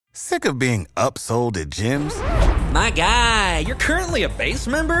Sick of being upsold at gyms? My guy, you're currently a base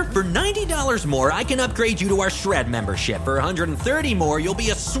member? For $90 more, I can upgrade you to our Shred membership. For $130 more, you'll be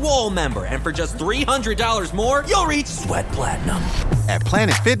a Swole member. And for just $300 more, you'll reach Sweat Platinum. At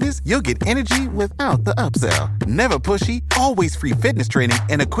Planet Fitness, you'll get energy without the upsell. Never pushy, always free fitness training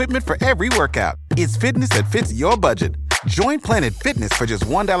and equipment for every workout. It's fitness that fits your budget. Join Planet Fitness for just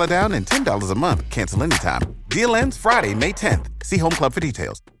 $1 down and $10 a month. Cancel anytime. Deal ends Friday, May 10th. See Home Club for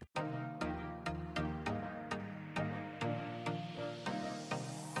details.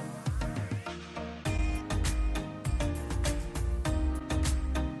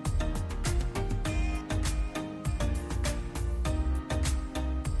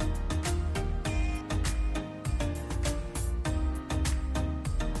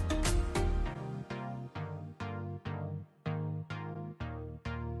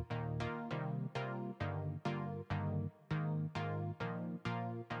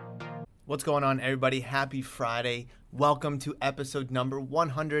 What's going on, everybody? Happy Friday. Welcome to episode number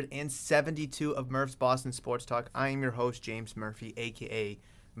 172 of Murph's Boston Sports Talk. I am your host, James Murphy, a.k.a.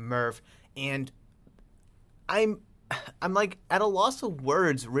 Murph, and I'm like at a loss of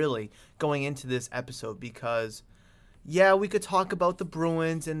words, really, going into this episode because, yeah, we could talk about the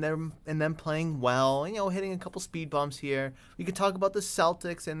Bruins and them playing well, hitting a couple speed bumps here. We could talk about the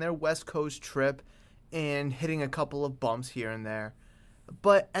Celtics and their West Coast trip and hitting a couple of bumps here and there.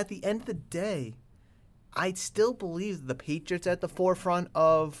 But at the end of the day, I still believe the Patriots are at the forefront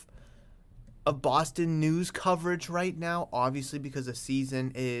of Boston news coverage right now, obviously because the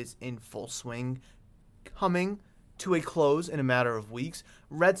season is in full swing, coming to a close in a matter of weeks.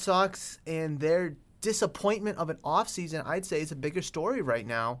 Red Sox and their disappointment of an offseason, I'd say, is a bigger story right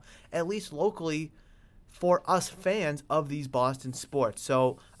now, at least locally, for us fans of these Boston sports.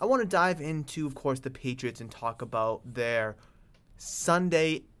 So I want to dive into, of course, the Patriots and talk about their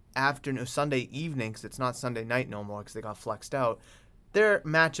Sunday evening, because it's not Sunday night no more because they got flexed out, their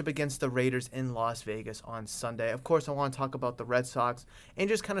matchup against the Raiders in Las Vegas on Sunday. Of course, I want to talk about the Red Sox and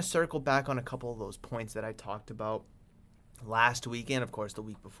just kind of circle back on a couple of those points that I talked about last week and, of course, the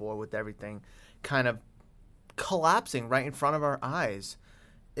week before with everything kind of collapsing right in front of our eyes.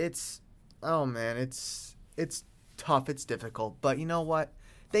 It's tough. It's difficult. But you know what?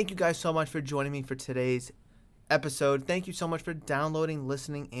 Thank you guys so much for joining me for today's episode. Thank you so much for downloading,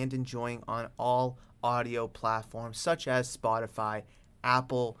 listening, and enjoying on all audio platforms such as Spotify,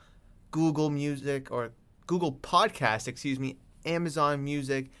 Apple, Google Music, or Google Podcast, Amazon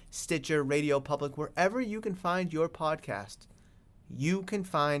Music, Stitcher, Radio Public, wherever you can find your podcast. You can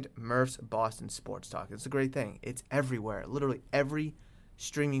find Murph's Boston Sports Talk. It's a great thing. It's everywhere, literally every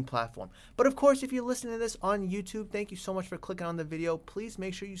streaming platform. But of course, if you're listening to this on YouTube, thank you so much for clicking on the video. Please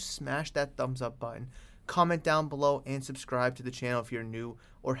make sure you smash that thumbs up button. Comment down below and subscribe to the channel if you're new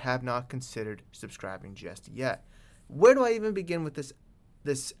or have not considered subscribing just yet. Where do I even begin with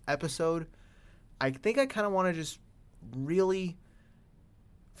this episode? I think I kind of want to just really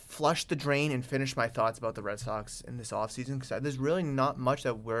flush the drain and finish my thoughts about the Red Sox in this offseason because there's really not much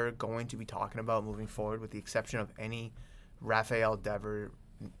that we're going to be talking about moving forward with the exception of any Rafael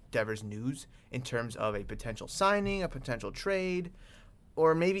Devers news in terms of a potential signing, a potential trade,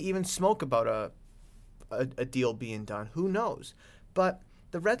 or maybe even smoke about a deal being done. Who knows? But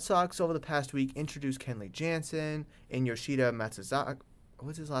the Red Sox over the past week introduced Kenley Jansen and Yoshida Matsuzaka.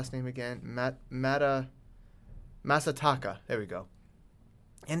 What's his last name again? Masataka. There we go.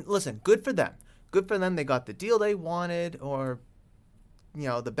 And listen, good for them. Good for them. They got the deal they wanted or,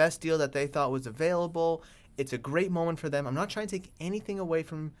 the best deal that they thought was available. It's a great moment for them. I'm not trying to take anything away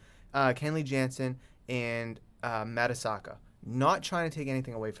from Kenley Jansen and Matsuzaka. Not trying to take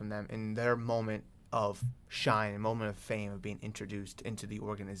anything away from them in their moment of shine, a moment of fame of being introduced into the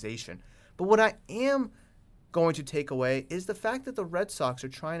organization. But what I am going to take away is the fact that the Red Sox are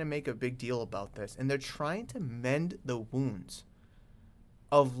trying to make a big deal about this, and they're trying to mend the wounds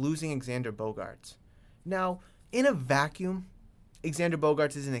of losing Xander Bogaerts. Now, in a vacuum, Xander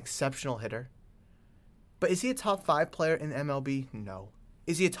Bogaerts is an exceptional hitter. But is he a top 5 player in the MLB? No.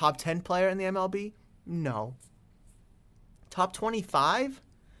 Is he a top 10 player in the MLB? No. Top 25?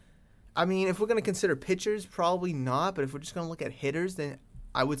 I mean, if we're going to consider pitchers, probably not. But if we're just going to look at hitters, then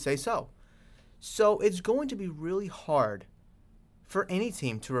I would say so. So it's going to be really hard for any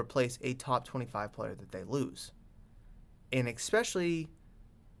team to replace a top 25 player that they lose. And especially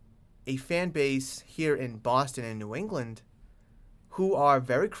a fan base here in Boston and New England who are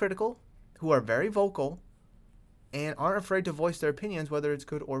very critical, who are very vocal, and aren't afraid to voice their opinions, whether it's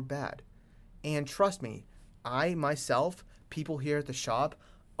good or bad. And trust me, I myself, people here at the shop,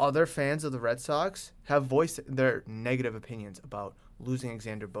 other fans of the Red Sox have voiced their negative opinions about losing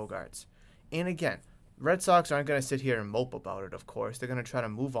Xander Bogaerts. And again, Red Sox aren't going to sit here and mope about it, of course. They're going to try to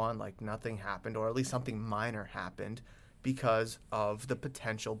move on like nothing happened, or at least something minor happened, because of the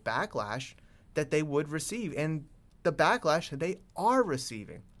potential backlash that they would receive. And the backlash they are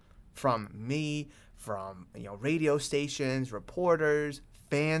receiving from me, from radio stations, reporters,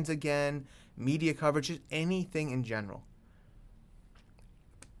 fans again, media coverage, just anything in general.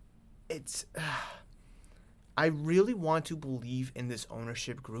 I really want to believe in this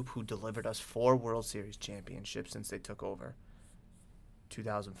ownership group who delivered us 4 World Series championships since they took over.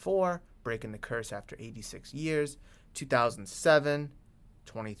 2004, breaking the curse after 86 years. 2007,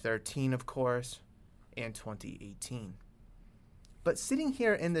 2013, of course, and 2018. But sitting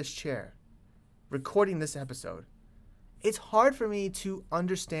here in this chair, recording this episode, it's hard for me to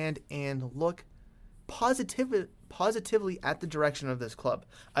understand and look positively at the direction of this club.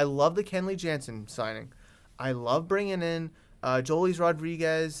 I love the Kenley Jansen signing. I love bringing in Jolis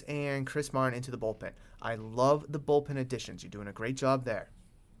Rodriguez and Chris Martin into the bullpen. I love the bullpen additions. You're doing a great job there.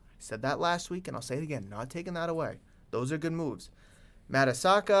 I said that last week, and I'll say it again. Not taking that away. Those are good moves.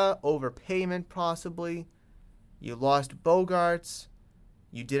 Matasaka, overpayment possibly. You lost Bogaerts.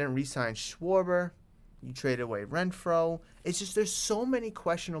 You didn't re-sign Schwarber. You traded away Renfroe. It's just there's so many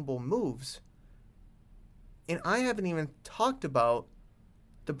questionable moves. And I haven't even talked about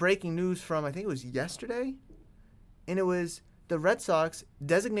the breaking news from, I think it was yesterday. And it was the Red Sox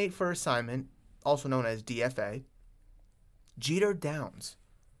designate for assignment, also known as DFA, Jeter Downs.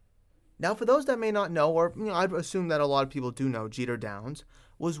 Now, for those that may not know, or I'd assume that a lot of people do know, Jeter Downs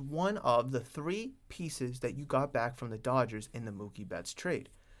was one of the 3 pieces that you got back from the Dodgers in the Mookie Betts trade.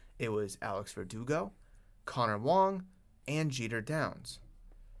 It was Alex Verdugo, Connor Wong, and Jeter Downs.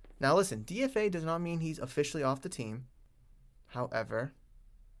 Now, listen, DFA does not mean he's officially off the team. However,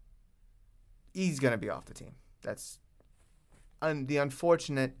 he's going to be off the team. That's the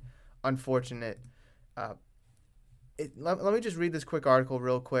unfortunate. Let me just read this quick article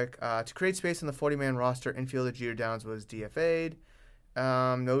real quick. To create space on the 40-man roster, infielder Jeter Downs was DFA'd.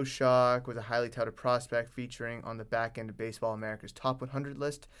 No Shock was a highly touted prospect featuring on the back end of Baseball America's Top 100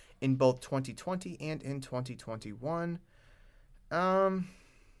 list in both 2020 and in 2021.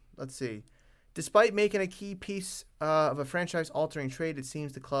 Let's see. Despite making a key piece of a franchise-altering trade, it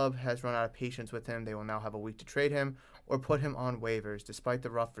seems the club has run out of patience with him. They will now have a week to trade him or put him on waivers. Despite the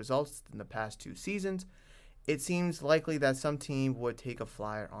rough results in the past 2 seasons, it seems likely that some team would take a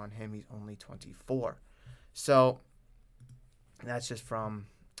flyer on him. He's only 24. So that's just from,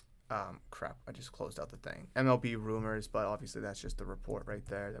 I just closed out the thing. MLB rumors, but obviously that's just the report right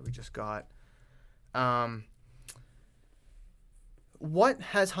there that we just got. What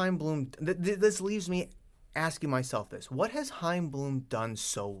has Chaim Bloom... This leaves me asking myself this. What has Chaim Bloom done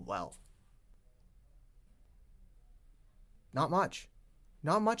so well? Not much.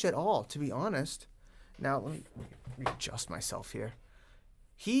 Not much at all, to be honest. Now, let me readjust myself here.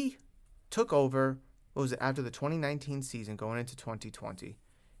 He took over, after the 2019 season going into 2020.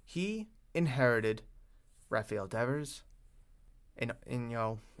 He inherited Rafael Devers,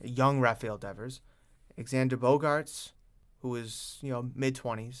 young Rafael Devers, Xander Bogaerts, who is,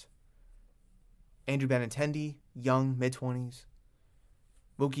 mid-20s. Andrew Benintendi, young, mid-20s.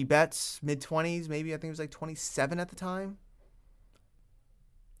 Mookie Betts, mid-20s, maybe I think it was like 27 at the time.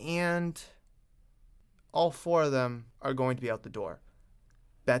 And all 4 of them are going to be out the door.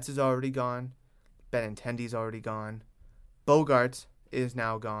 Betts is already gone. Benintendi's already gone. Bogaerts is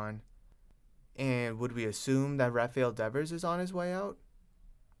now gone. And would we assume that Rafael Devers is on his way out?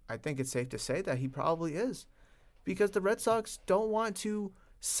 I think it's safe to say that he probably is. Because the Red Sox don't want to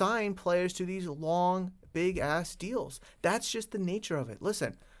sign players to these long, big-ass deals. That's just the nature of it.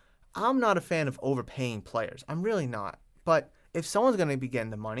 Listen, I'm not a fan of overpaying players. I'm really not. But if someone's going to be getting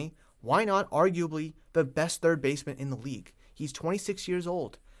the money, why not arguably the best third baseman in the league? He's 26 years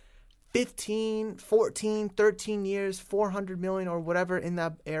old. 15, 14, 13 years, $400 million or whatever in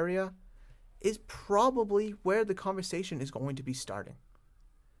that area is probably where the conversation is going to be starting.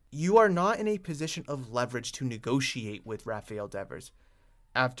 You are not in a position of leverage to negotiate with Rafael Devers.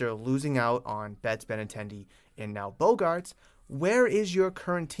 After losing out on Betts, Benintendi, and now Bogaerts, where is your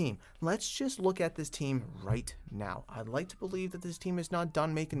current team? Let's just look at this team right now. I'd like to believe that this team is not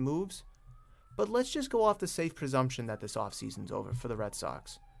done making moves, but let's just go off the safe presumption that this offseason's over for the Red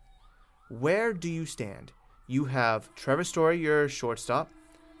Sox. Where do you stand? You have Trevor Story, your shortstop,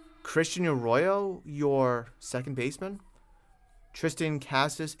 Christian Arroyo, your second baseman, Tristan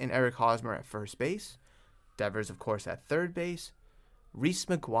Casas and Eric Hosmer at first base, Devers, of course, at third base, Reese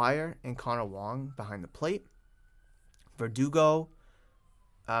McGuire and Connor Wong behind the plate, Verdugo,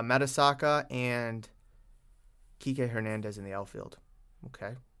 Matasaka, and Kike Hernandez in the outfield.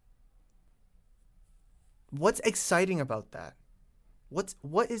 Okay. What's exciting about that?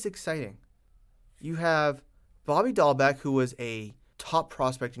 What is exciting? You have Bobby Dahlbeck, who was a top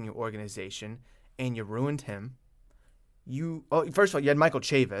prospect in your organization, and you ruined him. First of all, you had Michael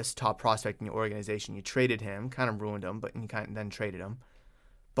Chavis, top prospect in your organization. You traded him, kind of ruined him, but you then traded him.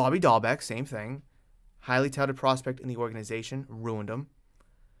 Bobby Dahlbeck, same thing. Highly touted prospect in the organization, ruined him.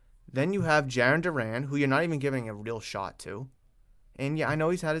 Then you have Jarren Duran, who you're not even giving a real shot to. And yeah, I know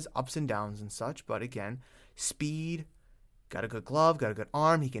he's had his ups and downs and such, but again, speed, got a good glove, got a good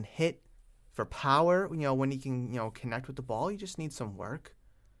arm, he can hit for power, when he can, connect with the ball. He just needs some work.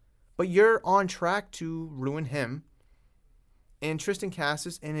 But you're on track to ruin him. And Tristan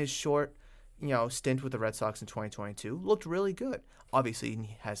Casas, in his short, stint with the Red Sox in 2022, looked really good. Obviously,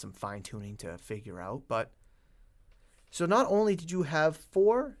 he has some fine-tuning to figure out, but so not only did you have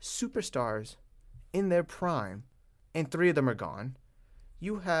 4 superstars in their prime, and 3 of them are gone,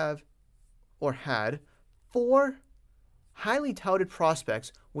 you had 4 highly touted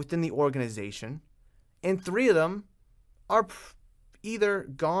prospects within the organization, and 3 of them are either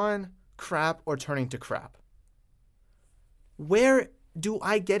gone, crap, or turning to crap. Where do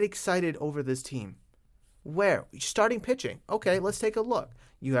I get excited over this team? Where? Starting pitching. Okay, let's take a look.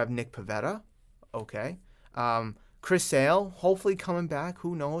 You have Nick Pivetta. Okay. Chris Sale, hopefully coming back.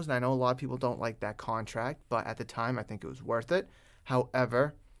 Who knows? And I know a lot of people don't like that contract, but at the time, I think it was worth it.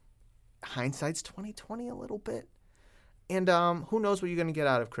 However, hindsight's 20/20 a little bit. And who knows what you're going to get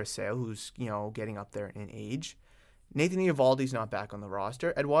out of Chris Sale, who's, getting up there in age. Nathan Eovaldi's not back on the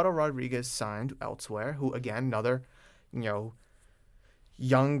roster. Eduardo Rodriguez signed elsewhere, who, again, another,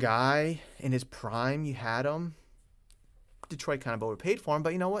 young guy in his prime. You had him. Detroit kind of overpaid for him,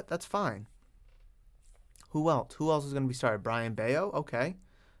 but you know what? That's fine. Who else? Who else is going to be started? Brian Bayo? Okay.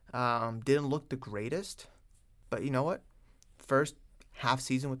 Didn't look the greatest, but you know what? First half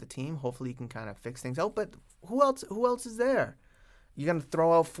season with the team. Hopefully he can kind of fix things out, but who else is there? You're going to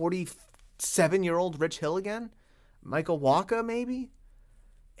throw out 47-year-old Rich Hill again? Michael Wacha, maybe?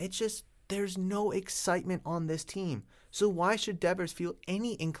 It's just, there's no excitement on this team. So why should Devers feel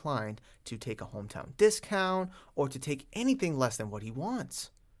any inclined to take a hometown discount or to take anything less than what he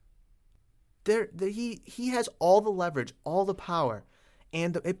wants? He has all the leverage, all the power,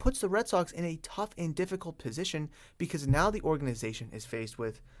 and it puts the Red Sox in a tough and difficult position because now the organization is faced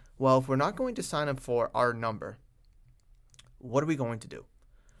with, well, if we're not going to sign him for our number, what are we going to do?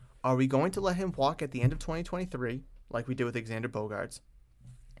 Are we going to let him walk at the end of 2023, like we did with Xander Bogaerts,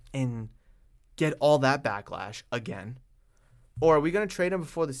 and get all that backlash again? Or are we going to trade him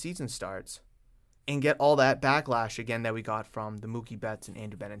before the season starts and get all that backlash again that we got from the Mookie Betts and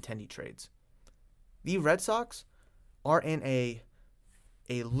Andrew Benintendi trades? The Red Sox are in a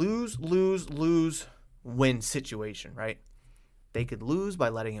lose-lose-lose-win situation, right? They could lose by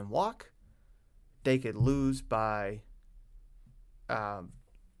letting him walk. They could lose by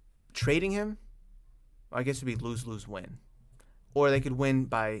trading him. I guess it would be lose-lose-win. Or they could win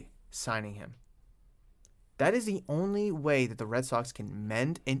by signing him. That is the only way that the Red Sox can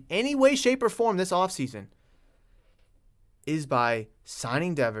mend in any way, shape, or form this offseason is by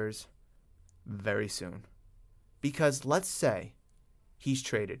signing Devers very soon. Because let's say he's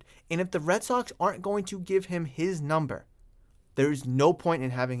traded. And if the Red Sox aren't going to give him his number, there's no point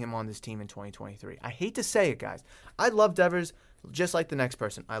in having him on this team in 2023. I hate to say it, guys. I love Devers just like the next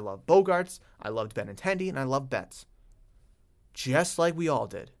person. I love Bogaerts, I loved Benintendi, and I love Betts. Just like we all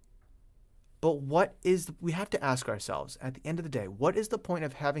did. But we have to ask ourselves, at the end of the day, what is the point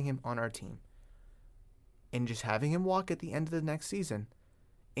of having him on our team? And just having him walk at the end of the next season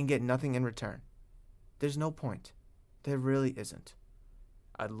and get nothing in return? There's no point. There really isn't.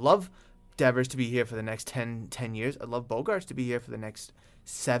 I'd love Devers to be here for the next 10 years. I'd love Bogaerts to be here for the next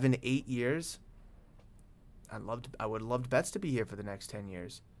 7 to 8 years. I would have loved Betts to be here for the next 10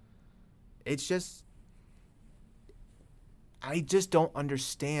 years. It's just, I just don't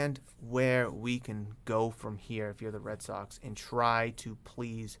understand where we can go from here if you're the Red Sox and try to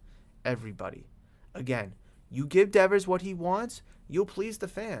please everybody. Again, you give Devers what he wants, you'll please the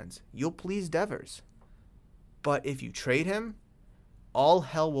fans. You'll please Devers. But if you trade him, all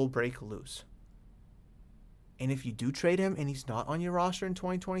hell will break loose. And if you do trade him and he's not on your roster in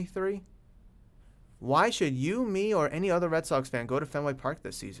 2023, why should you, me, or any other Red Sox fan go to Fenway Park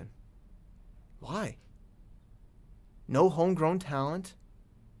this season? Why? No homegrown talent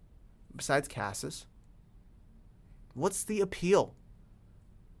besides Casas. What's the appeal?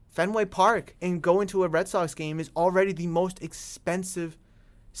 Fenway Park and go into a Red Sox game is already the most expensive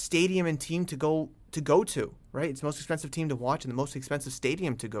stadium and team to go to, right? It's the most expensive team to watch and the most expensive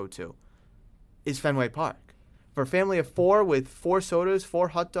stadium to go to is Fenway Park. For a family of 4 with 4 sodas, 4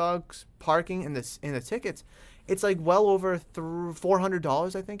 hot dogs, parking, and the tickets, it's like well over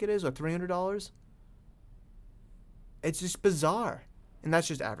 $400, I think it is, or $300. It's just bizarre. And that's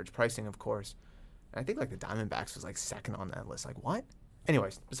just average pricing, of course. And I think like the Diamondbacks was like second on that list. Like, what?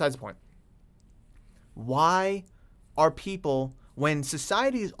 Anyways, besides the point. Why are people, when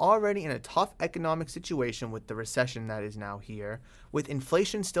society is already in a tough economic situation with the recession that is now here, with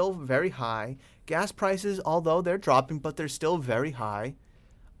inflation still very high, gas prices, although they're dropping, but they're still very high,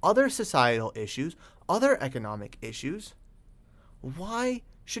 other societal issues, other economic issues, why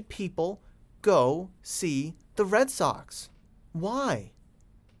should people go see the Red Sox? Why?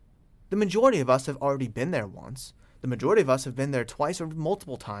 The majority of us have already been there once. The majority of us have been there twice or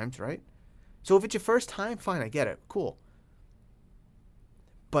multiple times, right? So if it's your first time, fine, I get it. Cool.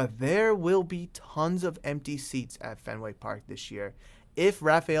 But there will be tons of empty seats at Fenway Park this year if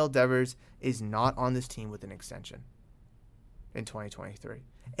Rafael Devers is not on this team with an extension in 2023.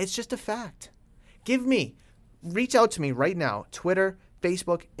 It's just a fact. Reach out to me right now, Twitter,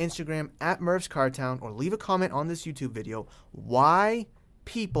 Facebook, Instagram, at Murph's Cartown, or leave a comment on this YouTube video. Why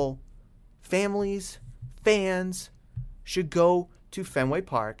people, families, fans should go to Fenway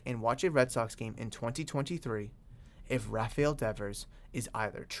Park and watch a Red Sox game in 2023 if Rafael Devers is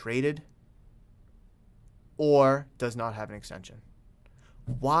either traded or does not have an extension.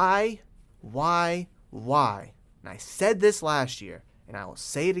 Why? And I said this last year, and I will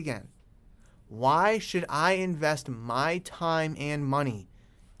say it again. Why should I invest my time and money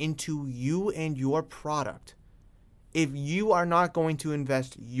into you and your product if you are not going to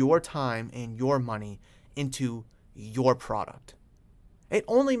invest your time and your money into your product? It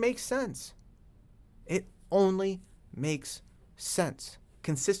only makes sense. It only makes sense.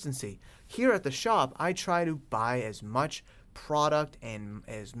 Consistency. Here at the shop, I try to buy as much product and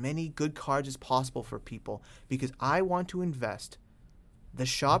as many good cards as possible for people because I want to invest the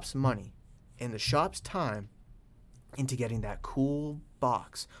shop's money and the shop's time into getting that cool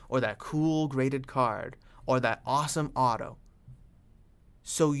box or that cool graded card or that awesome auto.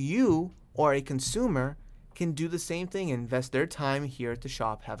 So you or a consumer can do the same thing and invest their time here at the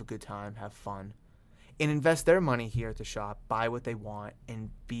shop, have a good time, have fun, and invest their money here at the shop, buy what they want,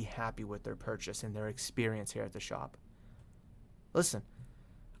 and be happy with their purchase and their experience here at the shop. Listen,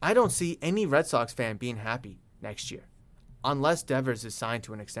 I don't see any Red Sox fan being happy next year unless Devers is signed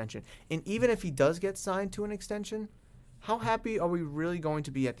to an extension. And even if he does get signed to an extension, how happy are we really going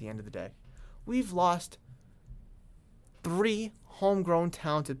to be at the end of the day? We've lost 3 homegrown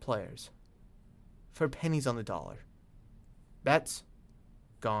talented players for pennies on the dollar. Betts,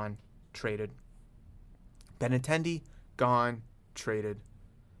 gone, traded. Benintendi, gone, traded.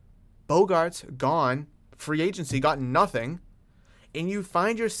 Bogaerts, gone, free agency, got nothing. And you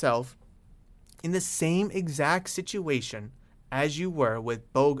find yourself in the same exact situation as you were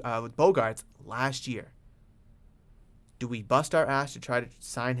with Bogaerts last year. Do we bust our ass to try to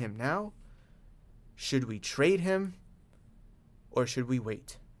sign him now? Should we trade him? Or should we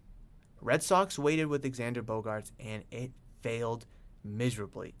wait? Red Sox waited with Xander Bogaerts, and it failed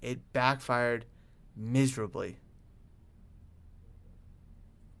miserably. It backfired miserably.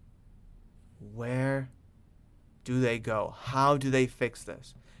 Where do they go? How do they fix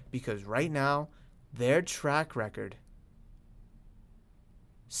this? Because right now, their track record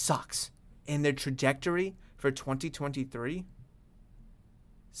sucks. And their trajectory for 2023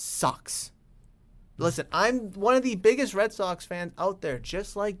 sucks. Listen, I'm one of the biggest Red Sox fans out there,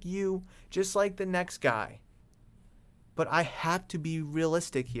 just like you, just like the next guy. But I have to be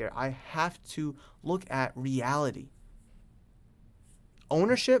realistic here. I have to look at reality.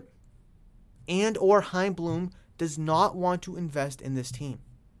 Ownership and or Chaim Bloom does not want to invest in this team.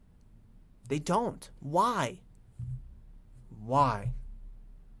 They don't. Why?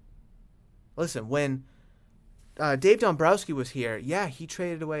 Listen, when Dave Dombrowski was here, yeah, he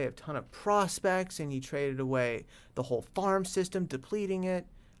traded away a ton of prospects and he traded away the whole farm system, depleting it.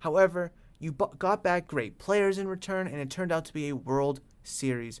 However, you got back great players in return, and it turned out to be a World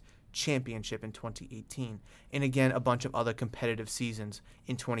Series championship in 2018. And again, a bunch of other competitive seasons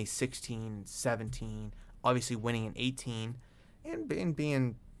in 2016, 17, obviously winning in 18, and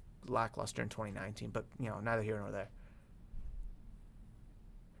being lackluster in 2019. But, neither here nor there.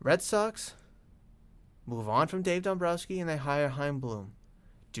 Red Sox move on from Dave Dombrowski, and they hire Chaim Bloom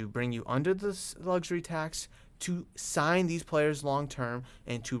to bring you under the luxury tax, to sign these players long-term,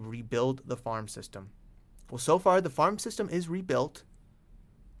 and to rebuild the farm system. Well, so far, the farm system is rebuilt,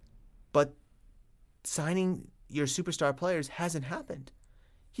 but signing your superstar players hasn't happened.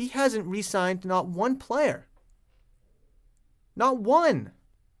 He hasn't re-signed not one player. Not one.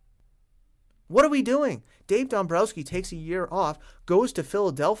 What are we doing? Dave Dombrowski takes a year off, goes to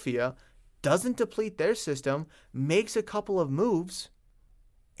Philadelphia, doesn't deplete their system, makes a couple of moves,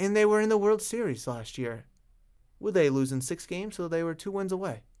 and they were in the World Series last year. Would they lose in 6 games? So they were 2 wins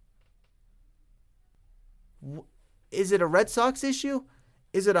away. Is it a Red Sox issue?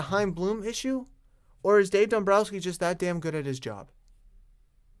 Is it a Chaim Bloom issue? Or is Dave Dombrowski just that damn good at his job?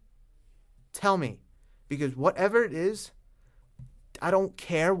 Tell me. Because whatever it is, I don't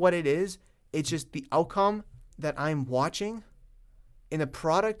care what it is. It's just the outcome that I'm watching and the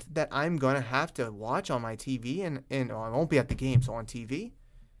product that I'm going to have to watch on my TV, and I won't be at the game, so on TV,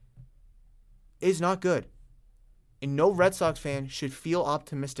 is not good. And no Red Sox fan should feel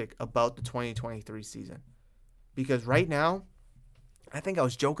optimistic about the 2023 season. Because right now, I think I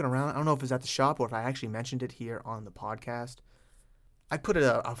was joking around. I don't know if it was at the shop or if I actually mentioned it here on the podcast. I put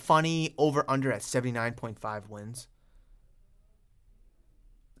a funny over-under at 79.5 wins.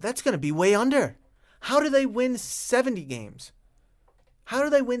 That's going to be way under. How do they win 70 games? How do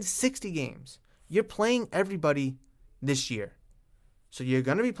they win 60 games? You're playing everybody this year. So you're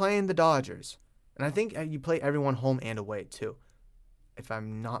going to be playing the Dodgers. And I think you play everyone home and away too. If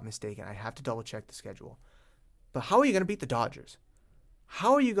I'm not mistaken, I have to double check the schedule. But how are you going to beat the Dodgers?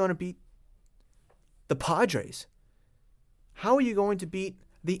 How are you going to beat the Padres? How are you going to beat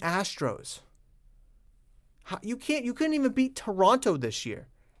the Astros? You couldn't even beat Toronto this year.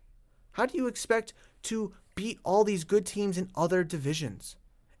 How do you expect to beat all these good teams in other divisions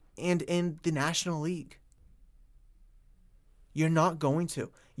and in the National League? You're not going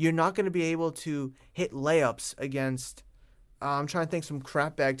to. You're not going to be able to hit layups against, I'm trying to think, some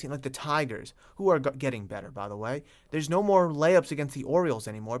crapbag team like the Tigers, who are getting better, by the way. There's no more layups against the Orioles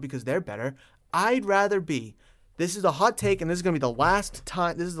anymore because they're better. I'd rather be, this is a hot take, and this is going to be the last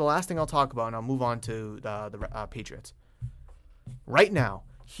time, this is the last thing I'll talk about, and I'll move on to the Patriots. Right now,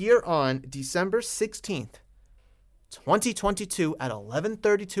 here on December 16th, 2022 at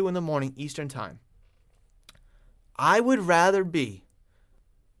 11:32 in the morning Eastern Time, I would rather be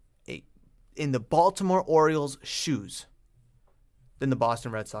in the Baltimore Orioles' shoes than the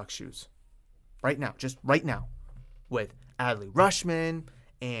Boston Red Sox shoes. Right now, just right now, with Adley Rutschman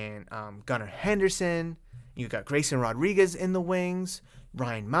and Gunnar Henderson. You got Grayson Rodriguez in the wings,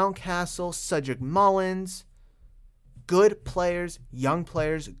 Ryan Mountcastle, Cedric Mullins. Good players,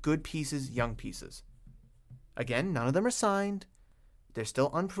 good pieces, young pieces. Again, none of them are signed. They're still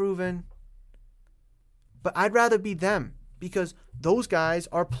unproven. But I'd rather be them because those guys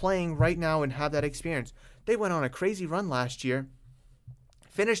are playing right now and have that experience. They went on a crazy run last year,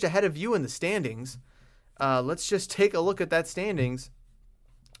 finished ahead of you in the standings. Let's just take a look at that standings.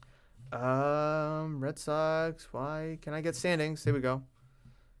 Red Sox, why can I get standings? There we go.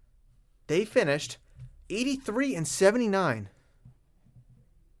 They finished 83-79.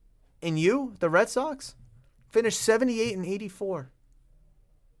 And you, the Red Sox, finished 78-84.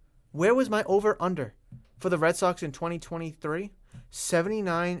 Where was my over-under for the Red Sox in 2023?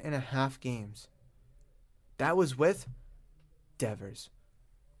 79.5 games. That was with Devers,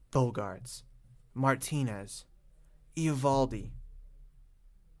 Bogarts, Martinez, Eovaldi.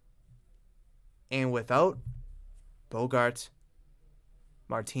 And without Bogarts,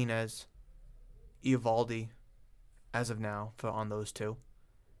 Martinez, Eovaldi, as of now, on those two.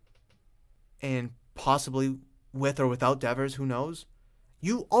 And possibly with or without Devers, who knows?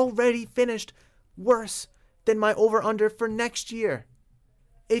 You already finished worse than my over-under for next year.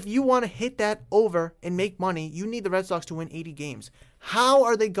 If you want to hit that over and make money, you need the Red Sox to win 80 games. How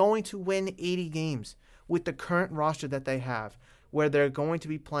are they going to win 80 games with the current roster that they have, where they're going to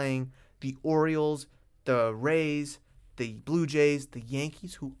be playing the Orioles, the Rays, the Blue Jays, the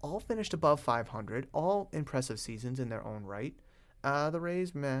Yankees, who all finished above 500, all impressive seasons in their own right. The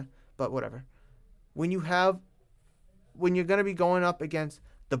Rays, meh, but whatever. When you're going to be going up against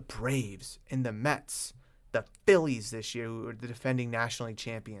the Braves and the Mets, the Phillies this year, who are the defending National League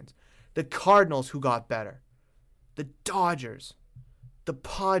champions, the Cardinals, who got better, the Dodgers, the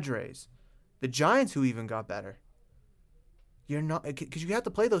Padres, the Giants, who even got better. You're not, because you have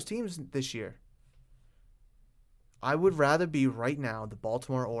to play those teams this year. I would rather be right now the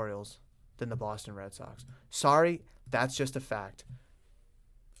Baltimore Orioles than the Boston Red Sox. Sorry, that's just a fact.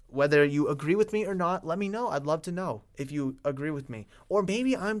 Whether you agree with me or not, let me know. I'd love to know if you agree with me. Or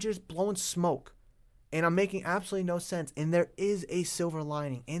maybe I'm just blowing smoke and I'm making absolutely no sense. And there is a silver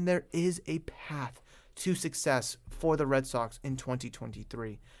lining and there is a path to success for the Red Sox in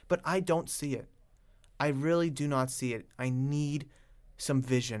 2023. But I don't see it. I really do not see it. I need some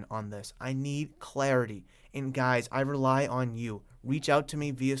vision on this. I need clarity. And guys, I rely on you. Reach out to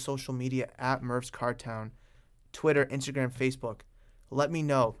me via social media at Murph's Cardtown, Twitter, Instagram, Facebook. Let me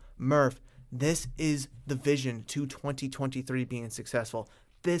know, Murph, This is the vision to 2023 being successful.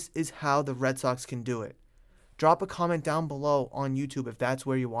 This is how the Red Sox can do it. Drop a comment down below on YouTube if that's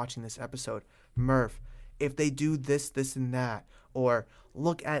where you're watching this episode. Murph, if they do this, this, and that, or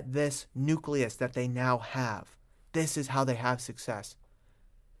look at this nucleus that they now have. This is how they have success.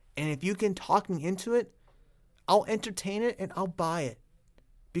 And if you can talk me into it, I'll entertain it and I'll buy it.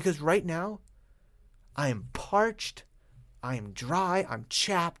 Because right now, I am parched, I am dry, I'm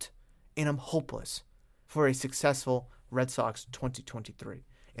chapped, and I'm hopeless for a successful Red Sox 2023.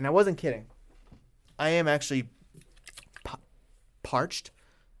 And I wasn't kidding. I am actually parched.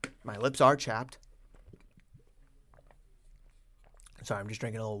 My lips are chapped. Sorry, I'm just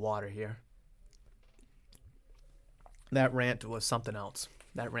drinking a little water here. That rant was something else.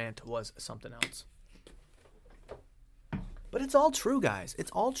 But it's all true, guys.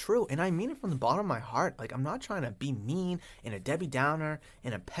 It's all true. And I mean it from the bottom of my heart. Like, I'm not trying to be mean and a Debbie Downer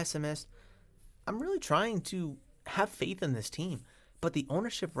and a pessimist. I'm really trying to have faith in this team. But the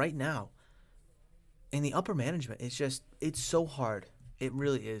ownership right now and the upper management, it's so hard. It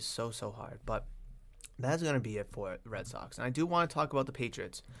really is so hard. But that's going to be it for the Red Sox. And I do want to talk about the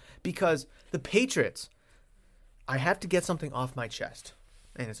Patriots. Because the Patriots, I have to get something off my chest.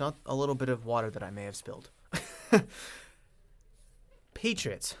 And it's not a little bit of water that I may have spilled.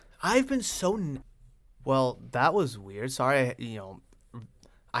 Patriots. I've been well, that was weird. Sorry,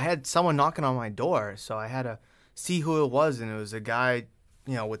 I had someone knocking on my door, so I had to see who it was, and it was a guy,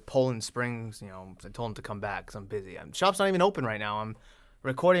 with Poland Springs. I told him to come back because I'm busy. Shop's not even open right now. I'm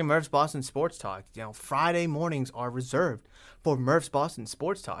recording Murph's Boston Sports Talk. Friday mornings are reserved for Murph's Boston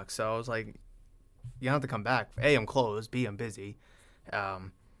Sports Talk, so I was like, you don't have to come back. A, I'm closed. B, I'm busy.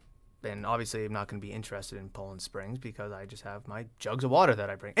 And obviously I'm not going to be interested in Poland Springs because I just have my jugs of water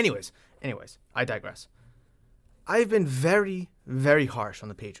that I bring. Anyways, I digress. I've been very, very harsh on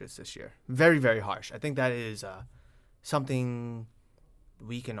the Patriots this year. Very, very harsh. I think that is something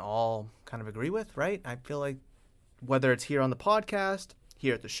we can all kind of agree with, right? I feel like whether it's here on the podcast,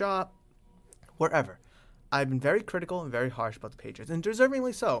 here at the shop, wherever, I've been very critical and very harsh about the Patriots, and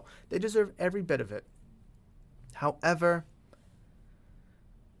deservingly so. They deserve every bit of it. However,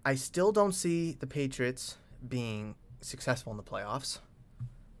 I still don't see the Patriots being successful in the playoffs,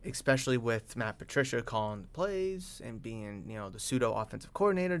 especially with Matt Patricia calling the plays and being, the pseudo-offensive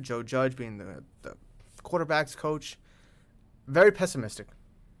coordinator, Joe Judge being the quarterback's coach. Very pessimistic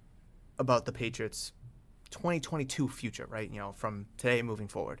about the Patriots' 2022 future, right? From today moving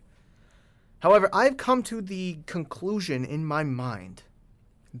forward. However, I've come to the conclusion in my mind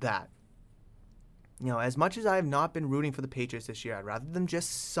that as much as I have not been rooting for the Patriots this year, I'd rather them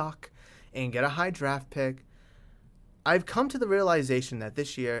just suck and get a high draft pick. I've come to the realization that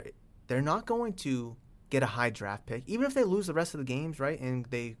this year, they're not going to get a high draft pick. Even if they lose the rest of the games, right, and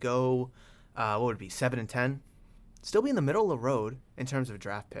they go, 7-10, still be in the middle of the road in terms of a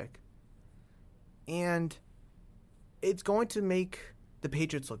draft pick. And it's going to make the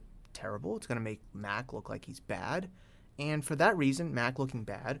Patriots look terrible. It's going to make Mac look like he's bad. And for that reason, Mac looking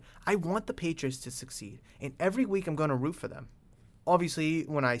bad, I want the Patriots to succeed. And every week I'm going to root for them. Obviously,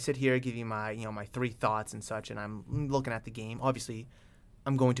 when I sit here, give you my, my 3 thoughts and such, and I'm looking at the game, obviously,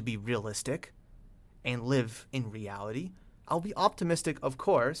 I'm going to be realistic and live in reality. I'll be optimistic, of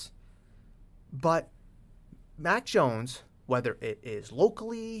course, but Mac Jones, whether it is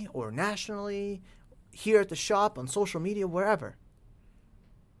locally or nationally, here at the shop, on social media, wherever,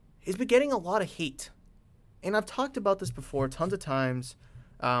 has been getting a lot of hate. And I've talked about this before tons of times,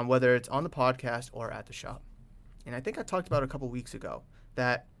 whether it's on the podcast or at the shop. And I think I talked about it a couple weeks ago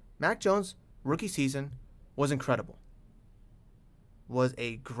that Mac Jones' rookie season was incredible. Was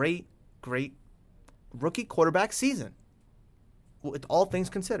a great, great rookie quarterback season, with all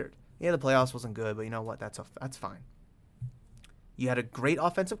things considered. Yeah, the playoffs wasn't good, but you know what? That's fine. You had a great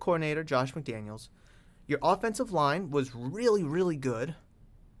offensive coordinator, Josh McDaniels. Your offensive line was really, really good.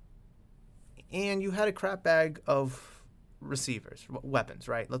 And you had a crap bag of receivers, weapons,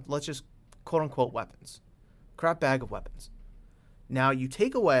 right? Let's just quote-unquote weapons. Crap bag of weapons. Now, you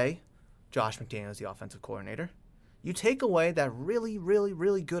take away Josh McDaniels, the offensive coordinator. You take away that really, really,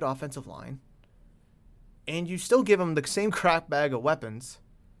 really good offensive line. And you still give them the same crap bag of weapons.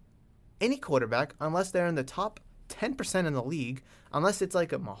 Any quarterback, unless they're in the top 10% in the league, unless it's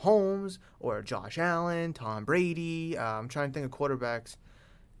like a Mahomes or a Josh Allen, Tom Brady. I'm trying to think of quarterbacks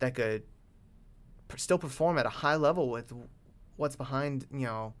that could still perform at a high level with what's behind,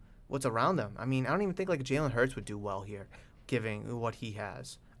 what's around them. I mean, I don't even think like Jalen Hurts would do well here, given what he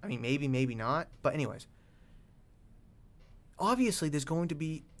has. I mean, maybe not. But anyways, obviously there's going to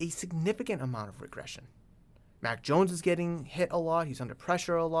be a significant amount of regression. Mac Jones is getting hit a lot. He's under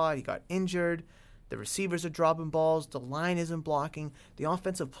pressure a lot. He got injured. The receivers are dropping balls. The line isn't blocking. The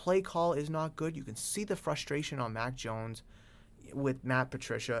offensive play call is not good. You can see the frustration on Mac Jones with Matt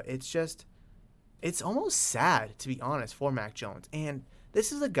Patricia. It's almost sad, to be honest, for Mac Jones. And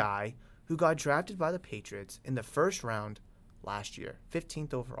this is a guy who got drafted by the Patriots in the first round last year,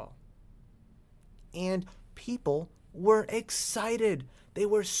 15th overall. And people were excited. They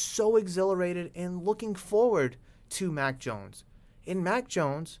were so exhilarated and looking forward to Mac Jones.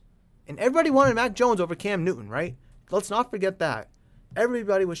 And everybody wanted Mac Jones over Cam Newton, right? Let's not forget that.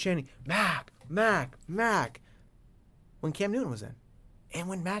 Everybody was chanting, Mac, Mac, Mac, when Cam Newton was in. And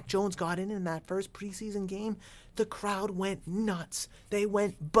when Mac Jones got in that first preseason game, the crowd went nuts. They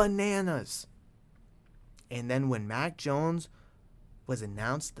went bananas. And then when Mac Jones was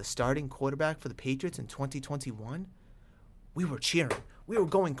announced the starting quarterback for the Patriots in 2021, we were cheering. We were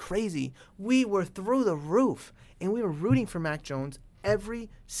going crazy. We were through the roof. And we were rooting for Mac Jones every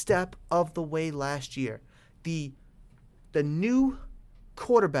step of the way last year. The new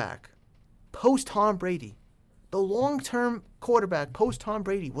quarterback post Tom Brady, the long-term quarterback post Tom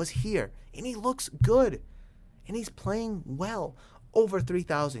Brady was here, and he looks good, and he's playing well. Over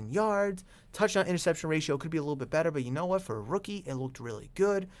 3,000 yards, touchdown-interception ratio could be a little bit better, but you know what? For a rookie, it looked really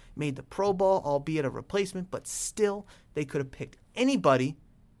good. Made the Pro Bowl, albeit a replacement, but still, they could have picked anybody,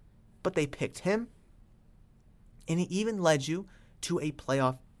 but they picked him, and he even led you to a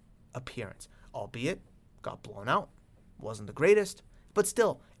playoff appearance, albeit got blown out, wasn't the greatest, but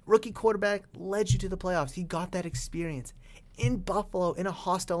still, rookie quarterback led you to the playoffs. He got that experience in Buffalo in a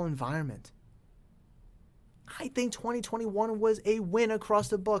hostile environment. I think 2021 was a win across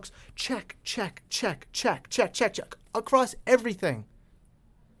the books. Check, check, check, check, check, check, check, across everything.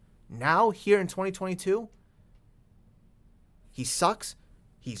 Now, here in 2022, he sucks.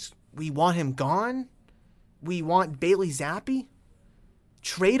 We want him gone. We want Bailey Zappi.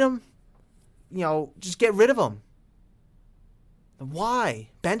 Trade him. Just get rid of him. Why?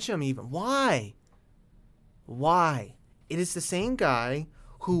 Bench him even. Why? It is the same guy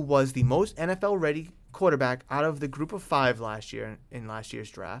who was the most NFL-ready quarterback out of the group of 5 last year in last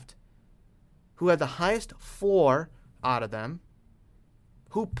year's draft, who had the highest floor out of them,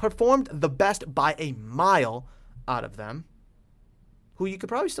 who performed the best by a mile out of them, who you could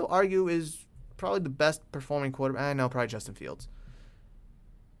probably still argue is probably the best performing quarterback. I know, probably Justin Fields.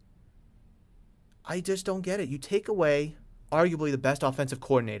 I just don't get it. You take away arguably the best offensive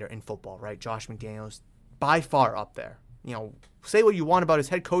coordinator in football, right? Josh McDaniels, by far up there. Say what you want about his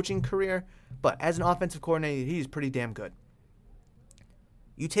head coaching career, but as an offensive coordinator, he's pretty damn good.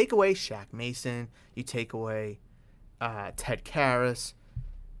 You take away Shaq Mason, you take away Ted Karras,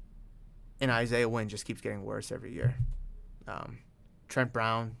 and Isaiah Wynn just keeps getting worse every year. Trent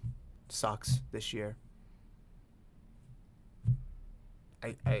Brown sucks this year.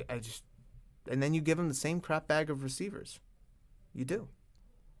 I just... And then you give him the same crap bag of receivers. You do.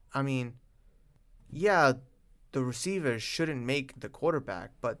 I mean, yeah, the receivers shouldn't make the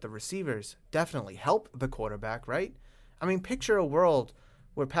quarterback, but the receivers definitely help the quarterback, right? I mean, picture a world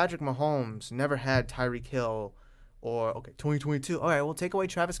where Patrick Mahomes never had Tyreek Hill or, 2022. All right, we'll take away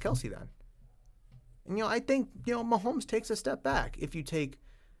Travis Kelce then. And, I think, Mahomes takes a step back if you take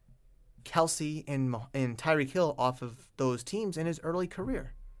Kelce and Tyreek Hill off of those teams in his early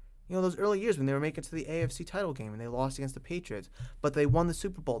career. Those early years when they were making it to the AFC title game and they lost against the Patriots, but they won the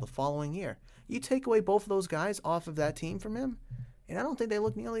Super Bowl the following year. You take away both of those guys off of that team from him, and I don't think they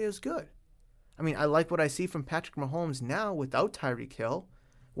look nearly as good. I mean, I like what I see from Patrick Mahomes now without Tyreek Hill,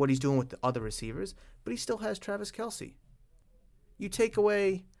 what he's doing with the other receivers, but he still has Travis Kelce. You take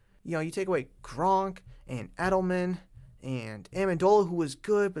away Gronk and Edelman and Amendola, who was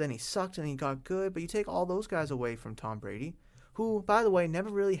good, but then he sucked and he got good, but you take all those guys away from Tom Brady, who, by the way, never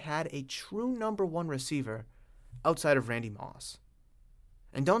really had a true number one receiver outside of Randy Moss.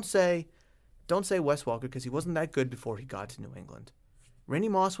 And don't say Wes Welker, because he wasn't that good before he got to New England. Randy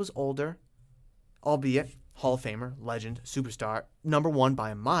Moss was older, albeit Hall of Famer, legend, superstar, number one by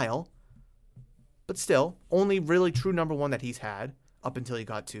a mile, but still, only really true number one that he's had up until he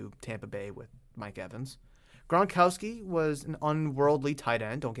got to Tampa Bay with Mike Evans. Gronkowski was an unworldly tight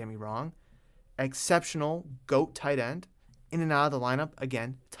end, don't get me wrong. Exceptional GOAT tight end. In and out of the lineup,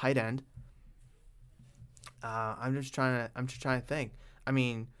 again, tight end. I'm just trying to think. I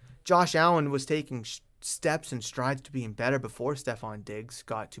mean, Josh Allen was taking steps and strides to being better before Stephon Diggs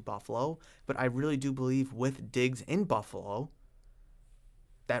got to Buffalo, but I really do believe with Diggs in Buffalo,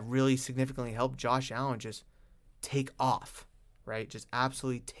 that really significantly helped Josh Allen just take off, right? Just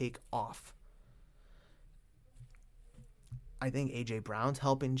absolutely take off. I think A.J. Brown's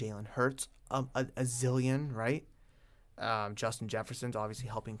helping. Jalen Hurts a zillion, right? Justin Jefferson's obviously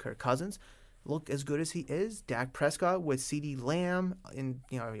helping Kirk Cousins look as good as he is. Dak Prescott with CeeDee Lamb, and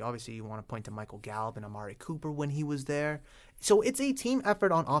obviously you want to point to Michael Gallup and Amari Cooper when he was there. So it's a team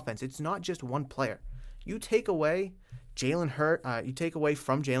effort on offense. It's not just one player. You take away from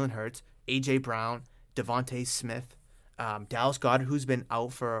Jalen Hurts, AJ Brown, Devontae Smith, Dallas Goedert, who's been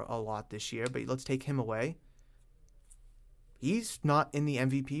out for a lot this year, but let's take him away. He's not in the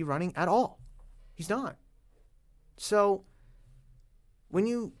MVP running at all. He's not. So when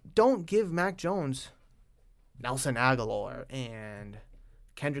you don't give Mac Jones Nelson Aguilar and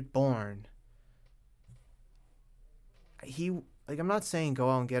Kendrick Bourne, I'm not saying go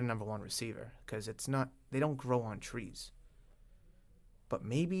out and get a number one receiver, because they don't grow on trees. But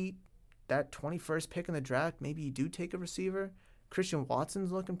maybe that 21st pick in the draft, maybe you do take a receiver. Christian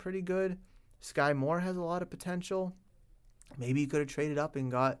Watson's looking pretty good. Sky Moore has a lot of potential. Maybe you could have traded up and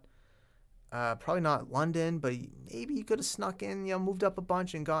got, probably not London, but maybe you could have snuck in, moved up a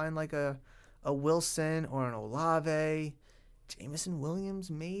bunch and gotten like a Wilson or an Olave. Jameson Williams,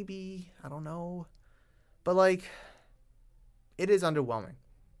 maybe. I don't know. But, it is underwhelming.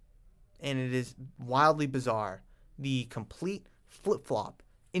 And it is wildly bizarre. The complete flip-flop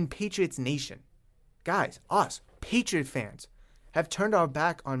in Patriots Nation. Guys, us, Patriot fans, have turned our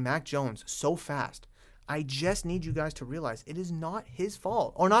back on Mac Jones so fast. I just need you guys to realize it is not his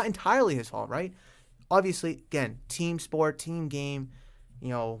fault, or not entirely his fault, right? Obviously, again, team sport, team game,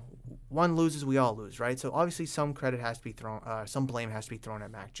 one loses, we all lose, right? So obviously some credit has to be thrown, some blame has to be thrown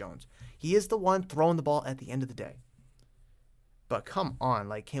at Mac Jones. He is the one throwing the ball at the end of the day. But come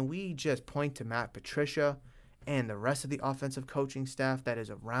on, can we just point to Matt Patricia and the rest of the offensive coaching staff that is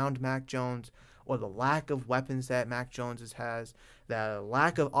around Mac Jones, or the lack of weapons that Mac Jones has, the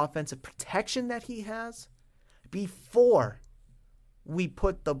lack of offensive protection that he has, before we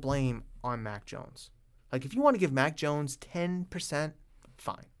put the blame on Mac Jones? If you want to give Mac Jones 10%,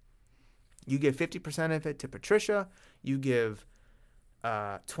 fine. You give 50% of it to Patricia. You give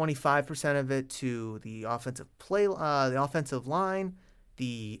 25% of it to the the offensive line.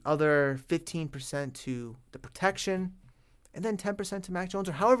 The other 15% to the protection, and then 10% to Mac Jones,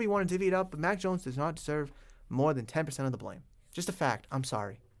 or however you want to divvy it up. But Mac Jones does not deserve more than 10% of the blame. Just a fact. I'm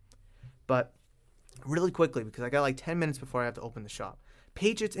sorry. But really quickly, because I got 10 minutes before I have to open the shop.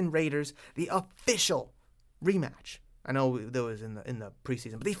 Patriots and Raiders, the official rematch. I know there was in the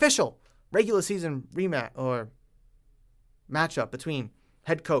preseason, but the official regular season rematch or matchup between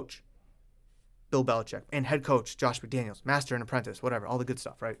head coach Bill Belichick and head coach Josh McDaniels, master and apprentice, whatever, all the good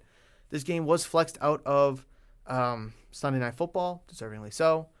stuff, right? This game was flexed out of Sunday Night Football, deservingly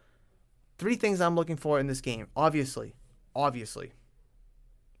so. 3 things I'm looking for in this game, obviously,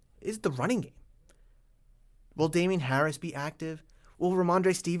 is the running game. Will Damian Harris be active? Will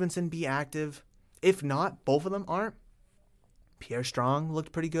Ramondre Stevenson be active? If not, both of them aren't. Pierre Strong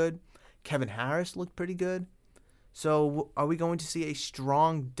looked pretty good. Kevin Harris looked pretty good. So are we going to see a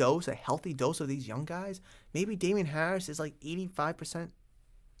strong dose, a healthy dose of these young guys? Maybe Damian Harris is 85%,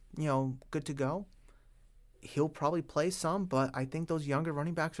 good to go. He'll probably play some, but I think those younger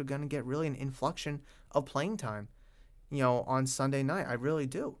running backs are going to get really an inflection of playing time, on Sunday night. I really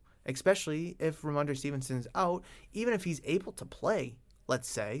do. Especially if Ramondre Stevenson's out. Even if he's able to play, let's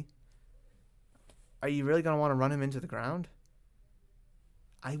say, are you really going to want to run him into the ground?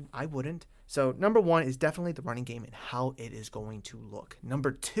 I wouldn't. So number 1 is definitely the running game and how it is going to look.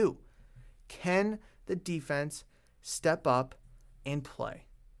 Number 2, can the defense step up and play,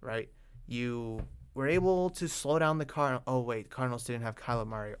 right? You were able to slow down the Cardinals. Oh, wait, Cardinals didn't have Kyler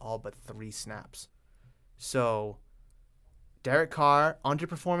Murray all but 3 snaps. So Derek Carr,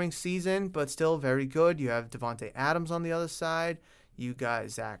 underperforming season, but still very good. You have Devontae Adams on the other side. You got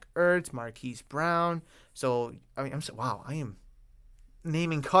Zach Ertz, Marquise Brown. So, I am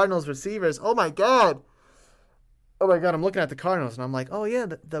naming Cardinals receivers. Oh my God, I'm looking at the Cardinals, and I'm like, oh yeah,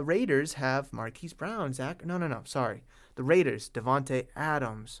 the Raiders have Marquise Brown, sorry. The Raiders, Devontae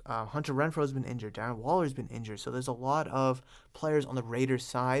Adams, Hunter Renfro's been injured, Darren Waller's been injured, so there's a lot of players on the Raiders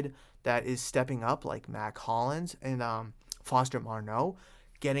side that is stepping up, like Mac Hollins and Foster Marneau,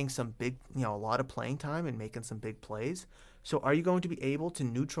 getting some big, a lot of playing time and making some big plays. So are you going to be able to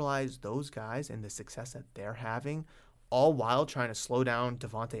neutralize those guys and the success that they're having, all while trying to slow down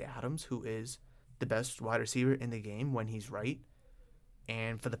Devontae Adams, who is the best wide receiver in the game when he's right?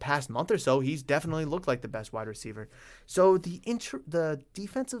 And for the past month or so, he's definitely looked like the best wide receiver. So the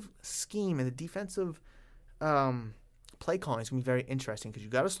defensive scheme and the defensive play calling is going to be very interesting, because you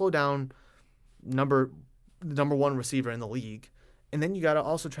got to slow down the number 1 receiver in the league, and then you got to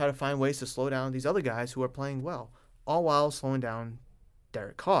also try to find ways to slow down these other guys who are playing well, all while slowing down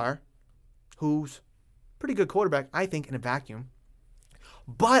Derek Carr, who's pretty good quarterback, I think, in a vacuum.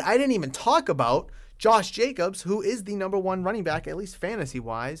 But I didn't even talk about Josh Jacobs, who is the number one running back, at least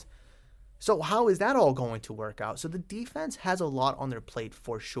fantasy-wise. So how is that all going to work out? So the defense has a lot on their plate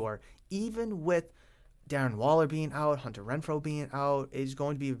for sure. Even with Darren Waller being out, Hunter Renfrow being out, it's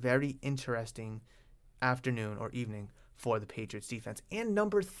going to be a very interesting afternoon or evening for the Patriots defense. And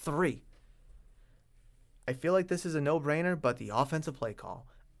number 3, I feel like this is a no-brainer, but the offensive play call.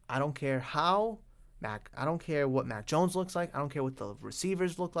 I don't care I don't care what Mac Jones looks like. I don't care what the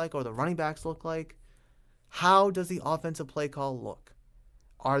receivers look like or the running backs look like. How does the offensive play call look?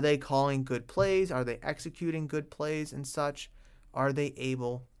 Are they calling good plays? Are they executing good plays and such? Are they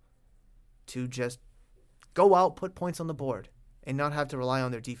able to just go out, put points on the board, and not have to rely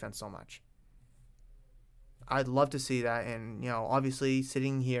on their defense so much? I'd love to see that. And, obviously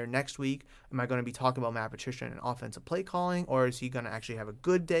sitting here next week, am I going to be talking about Matt Patricia and offensive play calling, or is he going to actually have a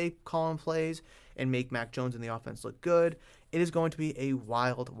good day calling plays and make Mac Jones and the offense look good? It is going to be a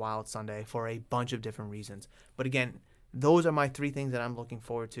wild, wild Sunday for a bunch of different reasons. But again, those are my 3 things that I'm looking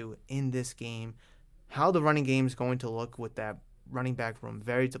forward to in this game. How the running game is going to look with that running back room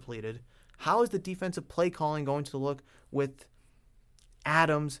very depleted. How is the defensive play calling going to look with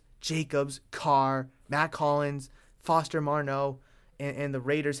Adams, Jacobs, Carr, Matt Collins, Foster Marneau, and the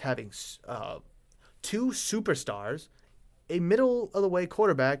Raiders having 2 superstars, a middle-of-the-way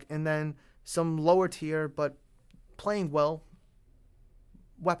quarterback, and then some lower tier but playing well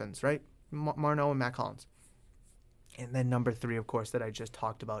weapons, right? Marneau and Matt Collins. And then number 3, of course, that I just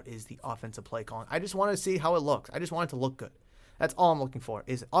talked about is the offensive play calling. I just want to see how it looks. I just want it to look good. That's all I'm looking for,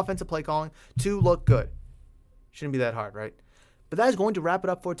 is offensive play calling to look good. Shouldn't be that hard, right? But that is going to wrap it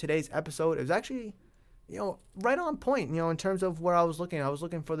up for today's episode. It was actually, right on point, in terms of where I was looking. I was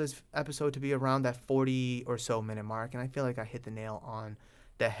looking for this episode to be around that 40 or so minute mark, and I feel like I hit the nail on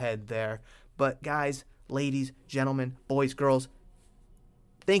the head there. But guys, ladies, gentlemen, boys, girls,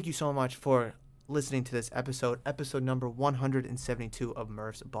 thank you so much for listening to this episode number 172 of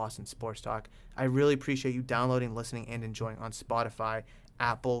Murph's Boston Sports Talk. I really appreciate you downloading, listening, and enjoying on Spotify,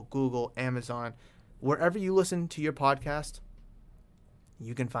 Apple, Google, Amazon. Wherever you listen to your podcast,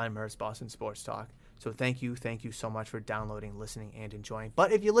 you can find Murph's Boston Sports Talk. So thank you so much for downloading, listening, and enjoying.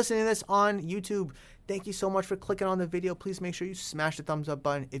 But if you're listening to this on YouTube, thank you so much for clicking on the video. Please make sure you smash the thumbs up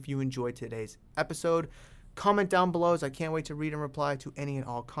button if you enjoyed today's episode. Comment down below, as I can't wait to read and reply to any and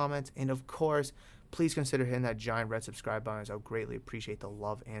all comments. And of course, please consider hitting that giant red subscribe button, as I would greatly appreciate the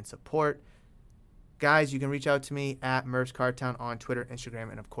love and support. Guys, you can reach out to me at Murph's Cardtown on Twitter,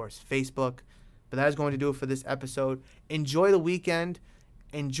 Instagram, and of course, Facebook. But that is going to do it for this episode. Enjoy the weekend.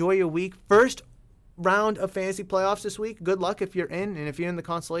 Enjoy your week. First round of fantasy playoffs this week. Good luck if you're in. And if you're in the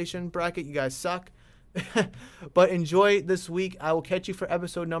consolation bracket, you guys suck. But enjoy this week. I will catch you for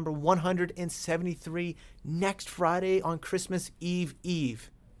episode number 173 next Friday on Christmas Eve.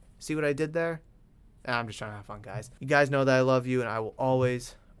 See what I did there? I'm just trying to have fun, guys. You guys know that I love you, and I will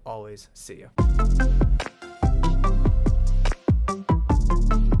always, always see you.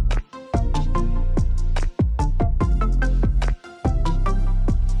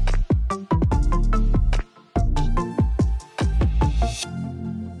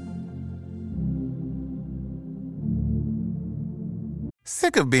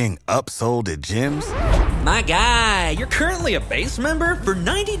 Sick of being upsold at gyms? My guy, you're currently a base member? For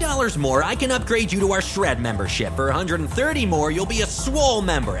 $90 more, I can upgrade you to our Shred membership. For $130 more, you'll be a Swole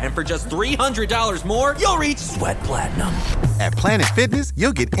member. And for just $300 more, you'll reach Sweat Platinum. At Planet Fitness,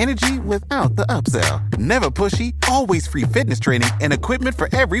 you'll get energy without the upsell. Never pushy, always free fitness training and equipment for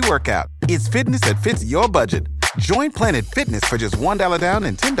every workout. It's fitness that fits your budget. Join Planet Fitness for just $1 down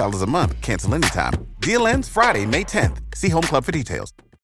and $10 a month. Cancel anytime. Deal ends Friday, May 10th. See Home Club for details.